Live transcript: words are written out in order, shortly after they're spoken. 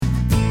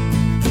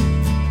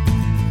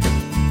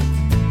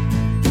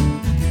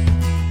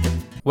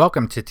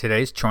Welcome to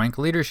today's Choink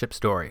Leadership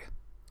Story,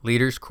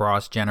 Leaders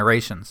Cross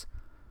Generations.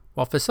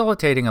 While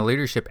facilitating a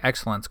Leadership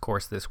Excellence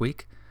course this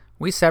week,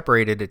 we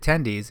separated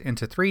attendees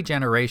into 3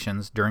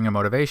 generations during a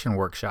motivation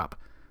workshop.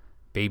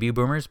 Baby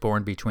Boomers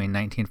born between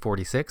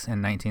 1946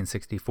 and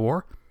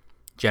 1964,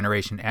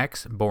 Generation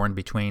X born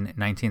between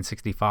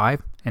 1965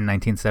 and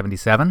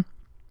 1977,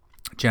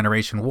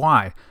 Generation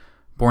Y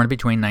born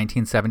between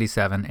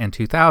 1977 and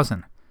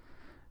 2000.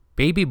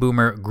 Baby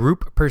Boomer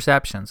group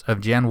perceptions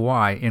of Gen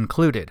Y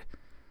included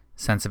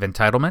sense of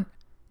entitlement,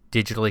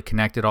 digitally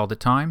connected all the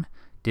time,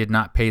 did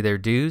not pay their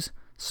dues,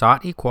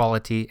 sought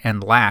equality,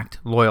 and lacked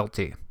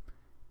loyalty.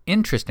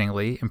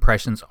 Interestingly,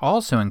 impressions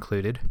also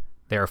included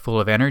they are full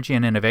of energy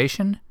and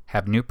innovation,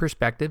 have new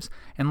perspectives,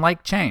 and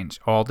like change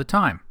all the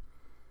time.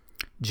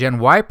 Gen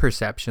Y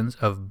perceptions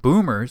of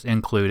Boomers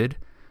included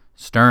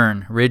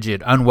stern,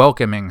 rigid,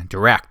 unwelcoming,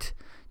 direct,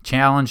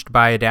 challenged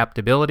by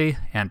adaptability,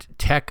 and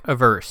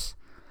tech-averse.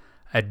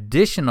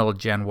 Additional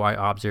Gen Y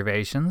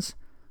observations: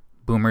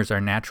 Boomers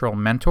are natural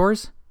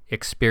mentors,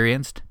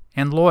 experienced,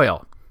 and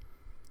loyal.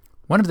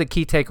 One of the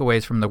key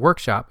takeaways from the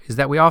workshop is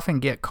that we often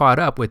get caught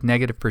up with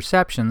negative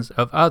perceptions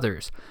of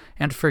others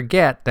and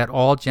forget that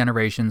all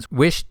generations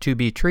wish to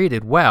be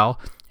treated well,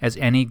 as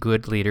any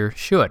good leader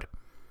should.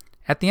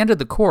 At the end of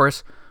the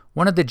course,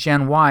 one of the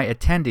Gen Y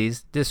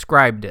attendees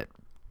described it.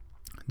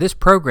 This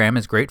program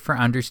is great for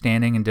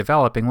understanding and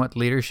developing what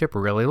leadership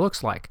really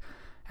looks like.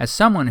 As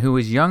someone who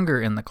was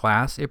younger in the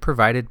class, it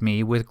provided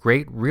me with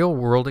great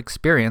real-world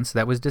experience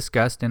that was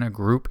discussed in a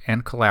group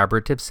and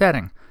collaborative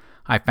setting.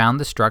 I found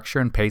the structure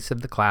and pace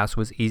of the class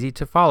was easy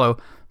to follow,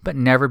 but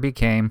never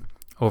became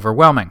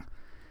overwhelming.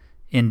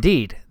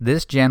 Indeed,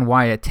 this Gen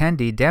Y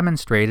attendee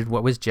demonstrated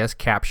what was just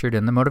captured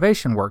in the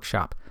motivation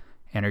workshop: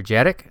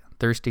 energetic,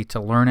 thirsty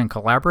to learn and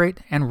collaborate,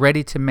 and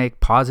ready to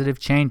make positive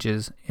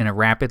changes in a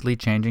rapidly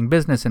changing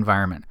business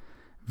environment.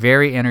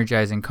 Very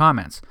energizing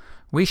comments.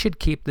 We should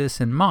keep this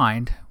in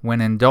mind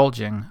when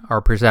indulging our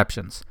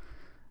perceptions.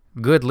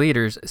 Good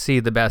leaders see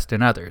the best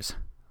in others.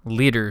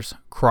 Leaders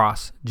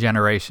cross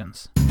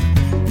generations.